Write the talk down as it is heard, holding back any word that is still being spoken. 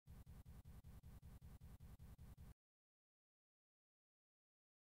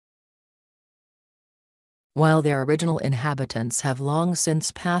While their original inhabitants have long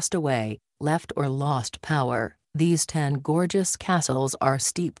since passed away, left or lost power, these 10 gorgeous castles are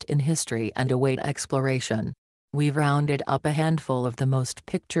steeped in history and await exploration. We've rounded up a handful of the most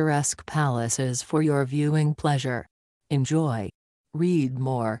picturesque palaces for your viewing pleasure. Enjoy. Read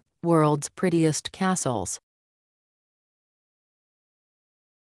more. World's Prettiest Castles.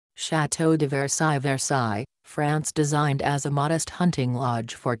 Château de Versailles. Versailles, France. Designed as a modest hunting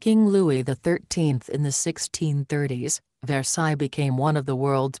lodge for King Louis XIII in the 1630s, Versailles became one of the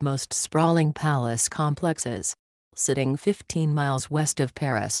world's most sprawling palace complexes. Sitting 15 miles west of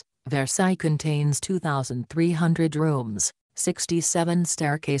Paris, Versailles contains 2,300 rooms, 67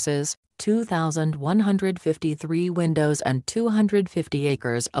 staircases, 2,153 windows and 250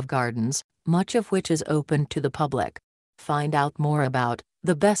 acres of gardens, much of which is open to the public. Find out more about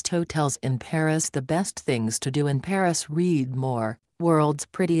the best hotels in Paris, the best things to do in Paris. Read more. World's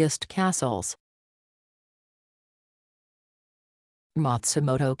Prettiest Castles.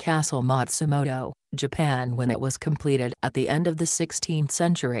 Matsumoto Castle. Matsumoto, Japan. When it was completed at the end of the 16th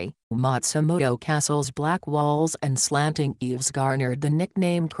century, Matsumoto Castle's black walls and slanting eaves garnered the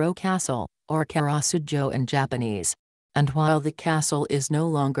nickname Crow Castle, or Karasujo in Japanese. And while the castle is no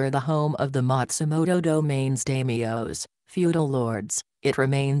longer the home of the Matsumoto domain's daimyos, feudal lords, it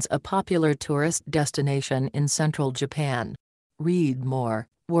remains a popular tourist destination in central Japan. Read more.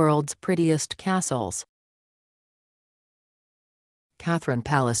 World's Prettiest Castles. Catherine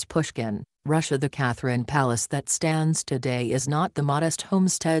Palace. Pushkin, Russia. The Catherine Palace that stands today is not the modest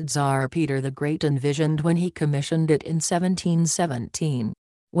homestead Tsar Peter the Great envisioned when he commissioned it in 1717.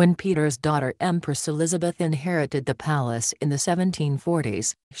 When Peter's daughter Empress Elizabeth inherited the palace in the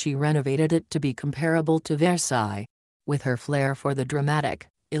 1740s, she renovated it to be comparable to Versailles. With her flair for the dramatic,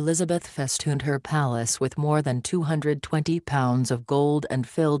 Elizabeth festooned her palace with more than 220 pounds of gold and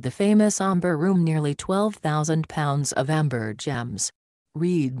filled the famous Amber Room nearly 12,000 pounds of amber gems.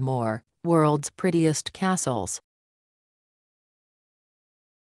 Read more. World's Prettiest Castles.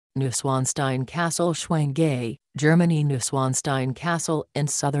 Neuschwanstein Castle. Schwangay, Germany. Neuschwanstein Castle in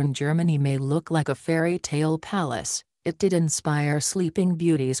southern Germany may look like a fairy tale palace. It did inspire Sleeping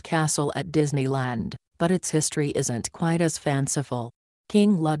Beauty's castle at Disneyland, but its history isn't quite as fanciful.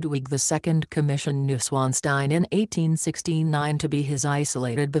 King Ludwig II commissioned Neuschwanstein in 1869 to be his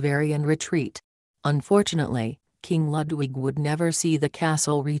isolated Bavarian retreat. Unfortunately, King Ludwig would never see the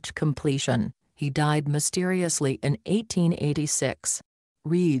castle reach completion. He died mysteriously in 1886.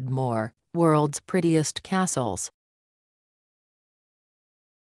 Read more. World's Prettiest Castles.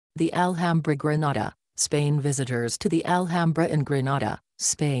 The Alhambra. Granada, Spain. Visitors to the Alhambra in Granada,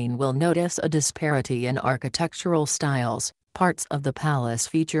 Spain will notice a disparity in architectural styles. Parts of the palace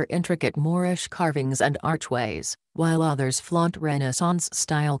feature intricate Moorish carvings and archways, while others flaunt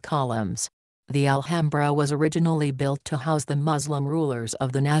Renaissance-style columns. The Alhambra was originally built to house the Muslim rulers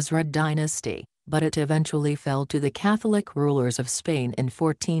of the Nasrid dynasty, but it eventually fell to the Catholic rulers of Spain in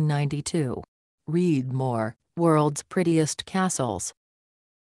 1492. Read more. World's Prettiest Castles.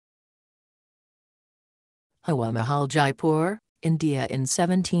 Hawa Mahal. Jaipur, India. In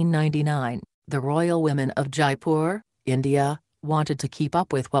 1799, the royal women of Jaipur, India, wanted to keep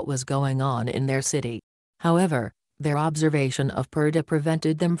up with what was going on in their city. However, their observation of purdah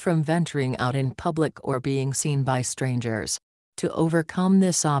prevented them from venturing out in public or being seen by strangers. To overcome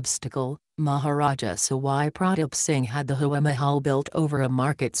this obstacle, Maharaja Sawai Pratap Singh had the Hawa Mahal built over a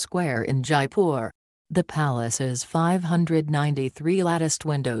market square in Jaipur. The palace's 593 latticed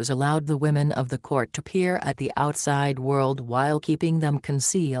windows allowed the women of the court to peer at the outside world while keeping them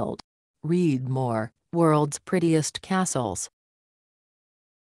concealed. Read more. World's Prettiest Castles.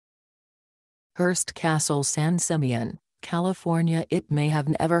 Hearst Castle. San Simeon, California. It may have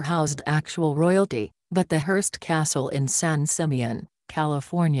never housed actual royalty, but the Hearst Castle in San Simeon,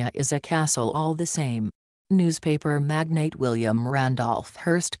 California is a castle all the same. Newspaper magnate William Randolph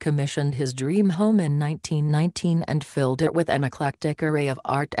Hearst commissioned his dream home in 1919 and filled it with an eclectic array of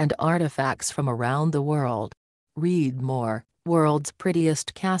art and artifacts from around the world. Read more. World's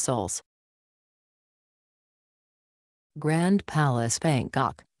Prettiest Castles. Grand Palace.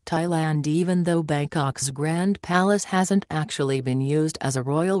 Bangkok, Thailand. Even though Bangkok's Grand Palace hasn't actually been used as a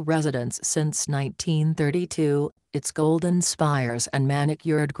royal residence since 1932, its golden spires and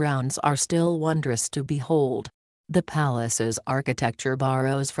manicured grounds are still wondrous to behold. The palace's architecture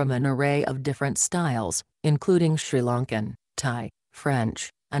borrows from an array of different styles, including Sri Lankan, Thai, French,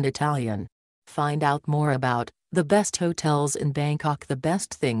 and Italian. Find out more about the best hotels in Bangkok, the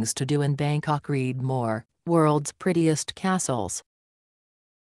best things to do in Bangkok. Read more. World's Prettiest Castles.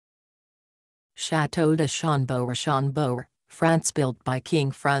 Château de Chambord. Chambord, France. Built by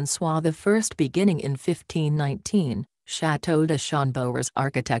King François I beginning in 1519, Château de Chambord's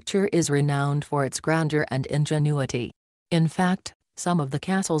architecture is renowned for its grandeur and ingenuity. In fact, some of the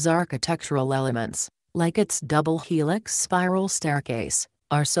castle's architectural elements, like its double helix spiral staircase,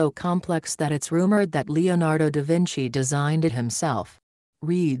 are so complex that it's rumored that Leonardo da Vinci designed it himself.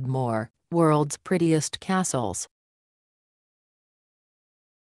 Read more: World's Prettiest Castles.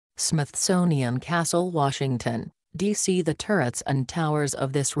 Smithsonian Castle, Washington, D.C. The turrets and towers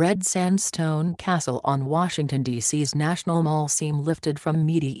of this red sandstone castle on Washington, D.C.'s National Mall seem lifted from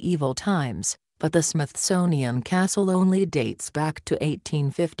medieval times, but the Smithsonian Castle only dates back to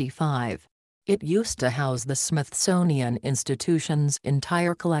 1855. It used to house the Smithsonian Institution's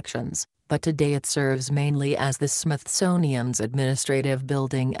entire collections, but today it serves mainly as the Smithsonian's administrative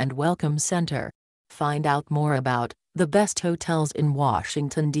building and welcome center. Find out more about the best hotels in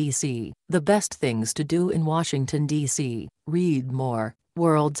Washington, D.C. The best things to do in Washington, D.C. Read more: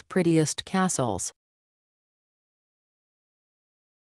 World's Prettiest Castles.